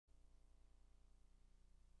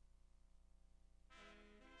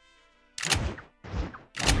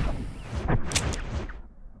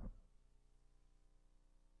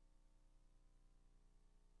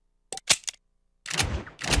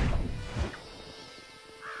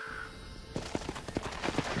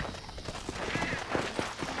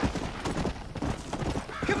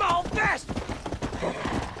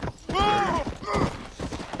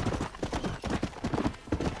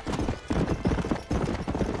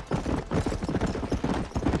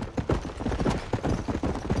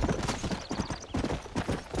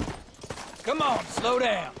Come on, slow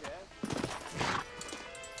down.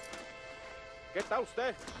 ¿Qué está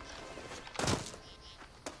usted?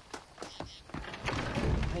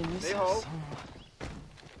 I miss her Mijo. so much.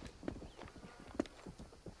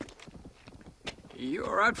 You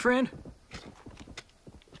all right, friend?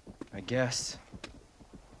 I guess.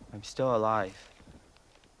 I'm still alive.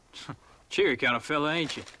 Cheery kind of fella,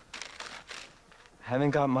 ain't you? Haven't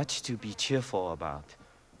got much to be cheerful about.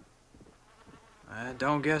 I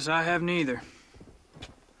don't guess I have neither.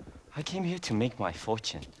 I came here to make my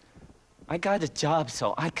fortune. I got a job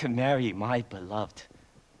so I could marry my beloved.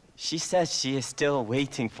 She says she is still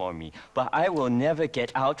waiting for me, but I will never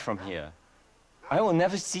get out from here. I will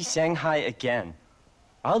never see Shanghai again.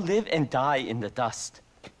 I'll live and die in the dust.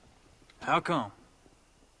 How come?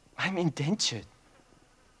 I'm indentured.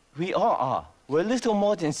 We all are. We're little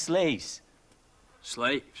more than slaves.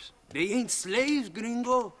 Slaves. They ain't slaves,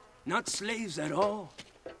 gringo. Not slaves at all.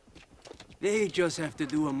 They just have to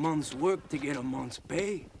do a month's work to get a month's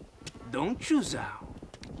pay. Don't you, Zhao?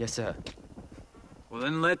 Yes, sir. Well,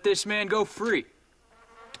 then let this man go free.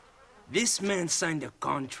 This man signed a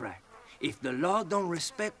contract. If the law don't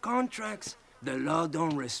respect contracts, the law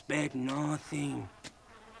don't respect nothing.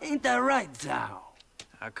 Ain't that right, Zhao?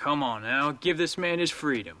 Now, come on now. Give this man his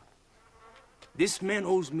freedom. This man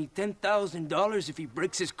owes me $10,000 if he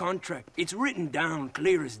breaks his contract. It's written down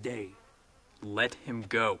clear as day. Let him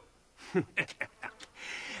go.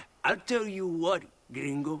 I'll tell you what,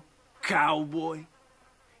 gringo, cowboy.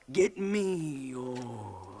 Get me,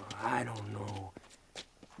 I don't know.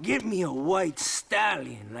 Get me a white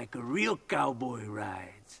stallion like a real cowboy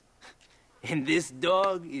rides. And this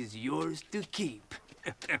dog is yours to keep.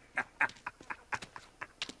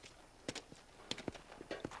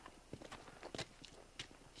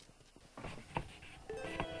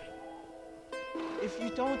 If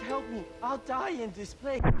you don't help me, I'll die in this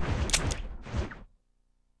place.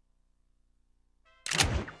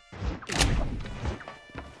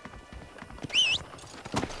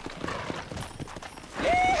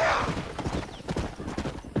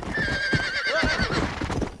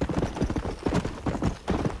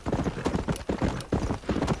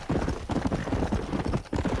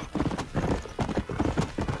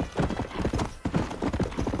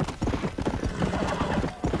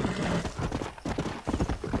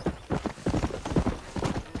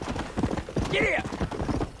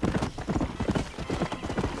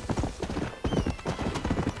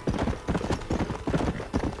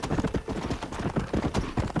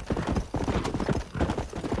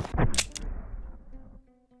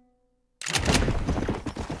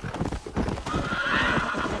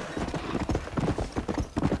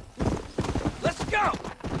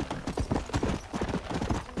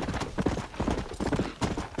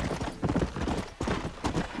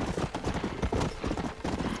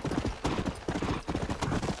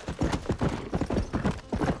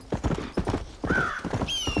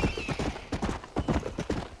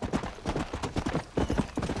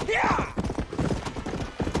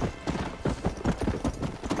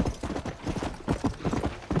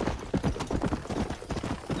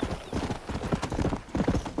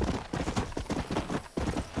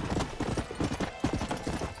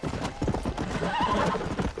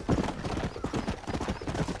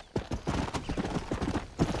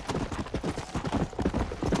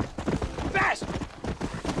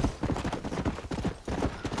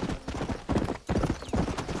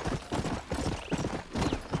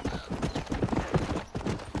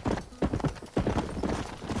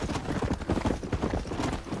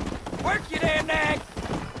 Work, you damn nag!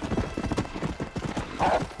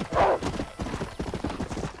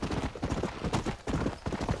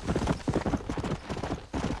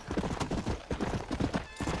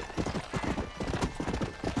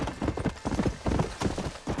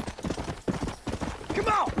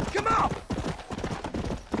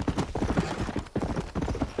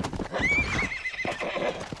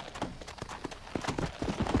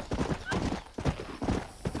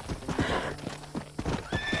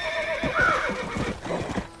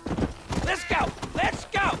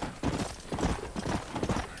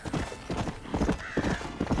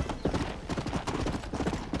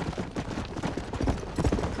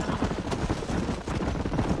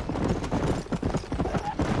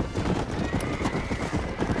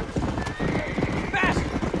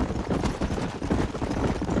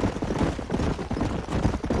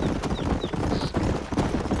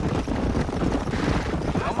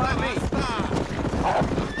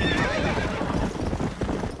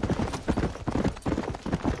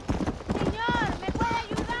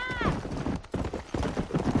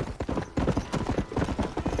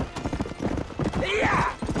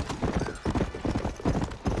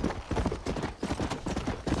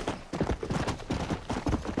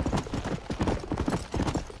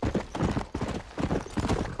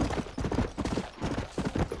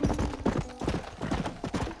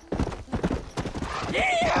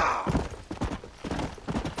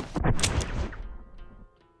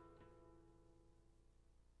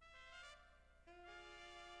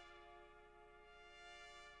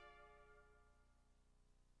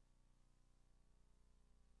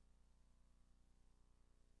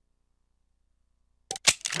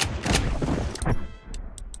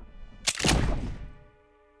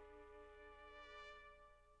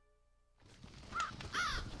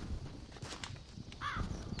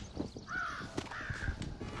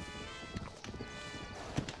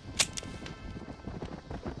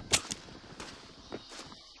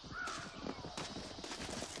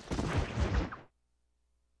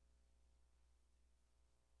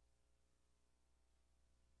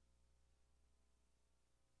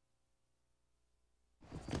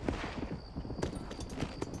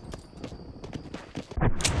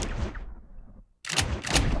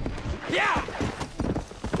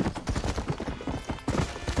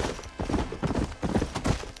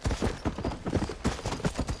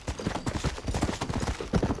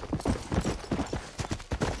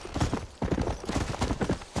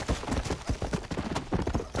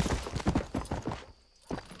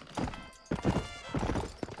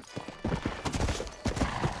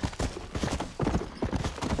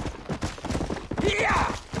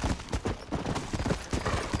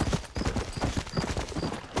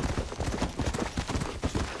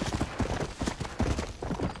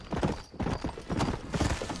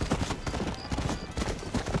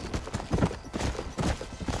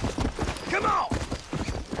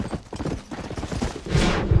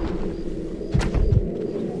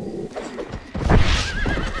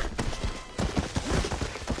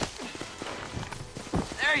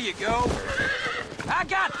 you go. I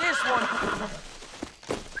got this one.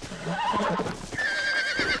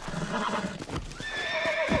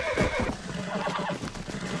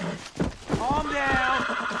 Calm down.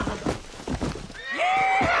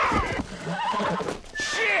 Yeah!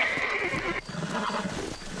 Shit!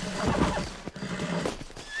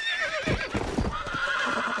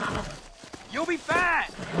 You'll be fine.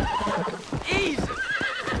 Easy.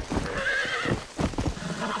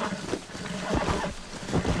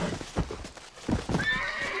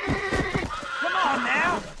 Come on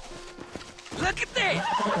now. Look at this.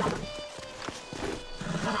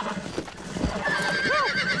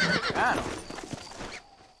 Got him.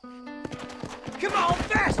 Come on,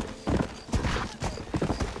 faster.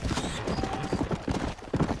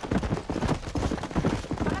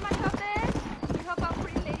 Wanna myself there? You help out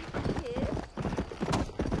pretty lady for kids?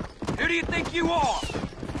 Who do you think you are?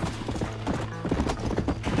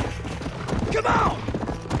 Come on!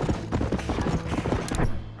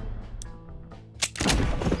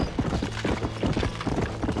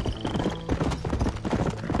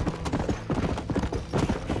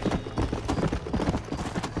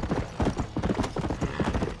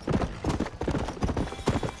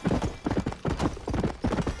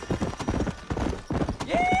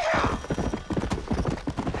 Yeah!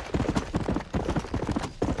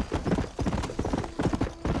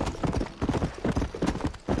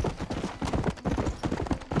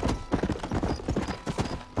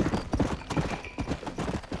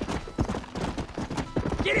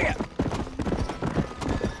 Get here!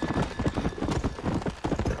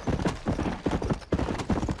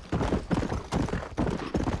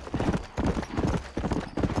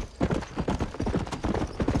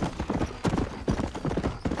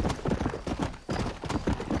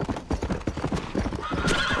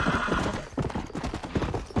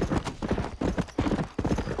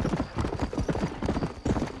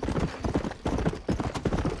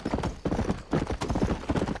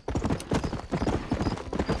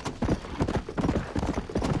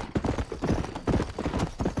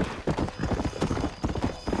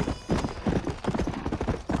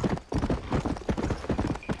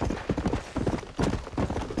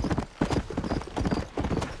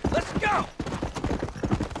 Let's go!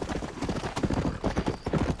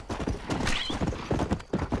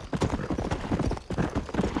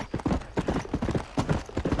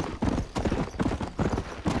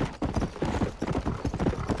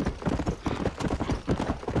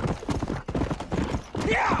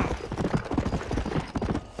 Yeah!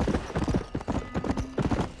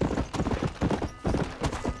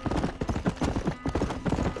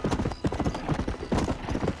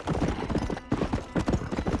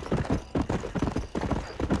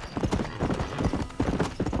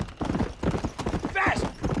 Fast!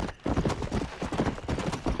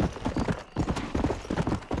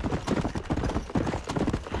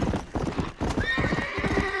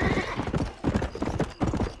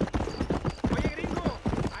 Oye, gringo,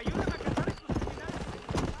 ayúdame a cazar estos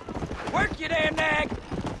criminales. Work your damn nag!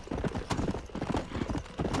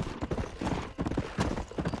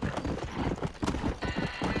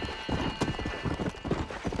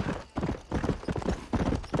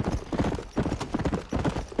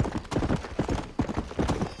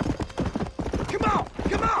 Come on!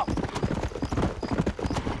 Come on!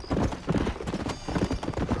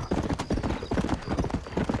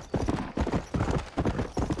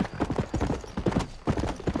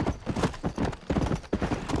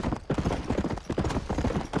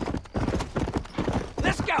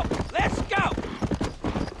 Let's go! Let's go!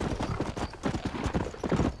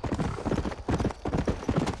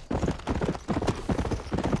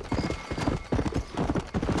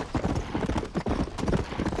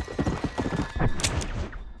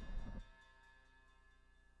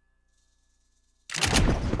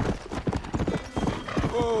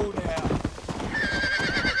 Whoa now.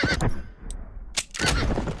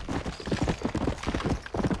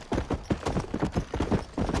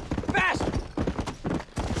 Faster!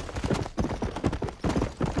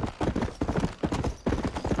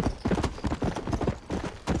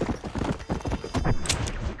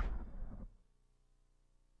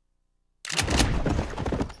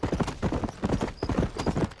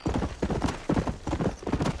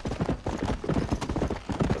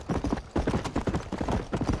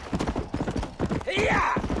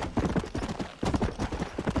 Yeah!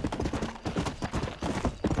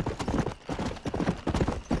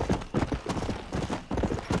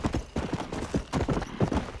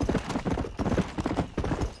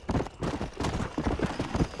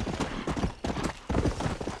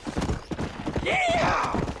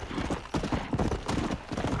 Yeah!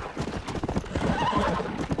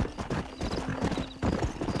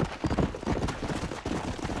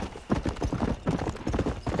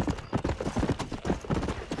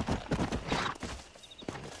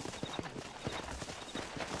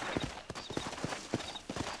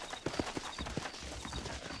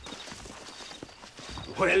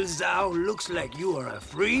 Well, Zhao, looks like you are a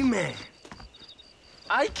free man.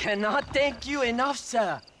 I cannot thank you enough,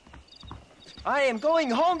 sir. I am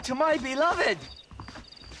going home to my beloved.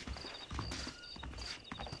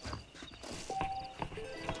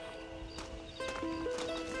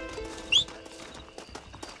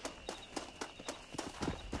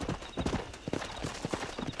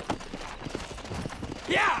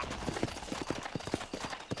 Yeah!